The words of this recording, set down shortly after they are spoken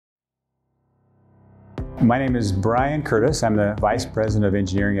My name is Brian Curtis. I'm the Vice President of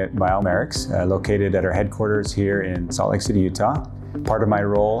Engineering at Biomerics, located at our headquarters here in Salt Lake City, Utah. Part of my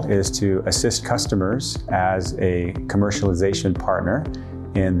role is to assist customers as a commercialization partner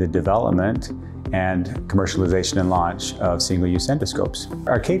in the development and commercialization and launch of single-use endoscopes.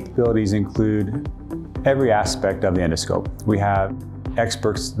 Our capabilities include every aspect of the endoscope. We have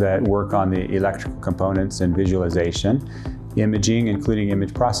experts that work on the electrical components and visualization, imaging, including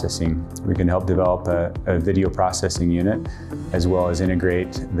image processing. We can help develop a video processing unit, as well as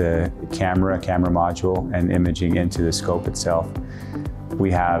integrate the camera module and imaging into the scope itself.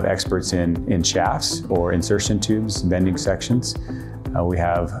 We have experts in shafts or insertion tubes, bending sections. We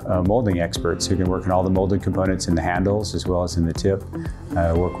have molding experts who can work on all the molded components in the handles as well as in the tip,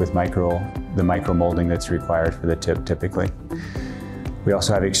 work with the micro molding that's required for the tip typically. We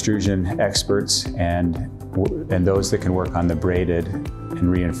also have extrusion experts and those that can work on the braided and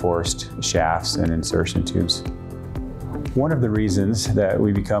reinforced shafts and insertion tubes. One of the reasons that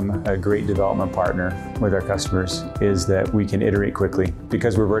we become a great development partner with our customers is that we can iterate quickly.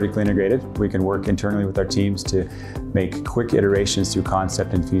 Because we're vertically integrated, we can work internally with our teams to make quick iterations through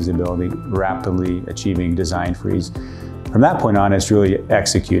concept and feasibility, rapidly achieving design freeze. From that point on, it's really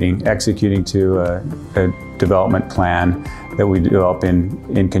executing to a development plan that we develop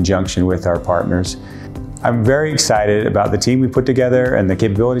in conjunction with our partners. I'm very excited about the team we put together and the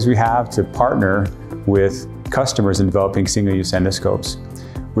capabilities we have to partner with customers in developing single-use endoscopes.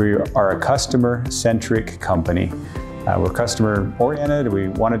 We are a customer-centric company. We're customer-oriented. We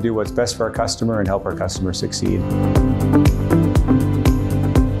want to do what's best for our customer and help our customer succeed.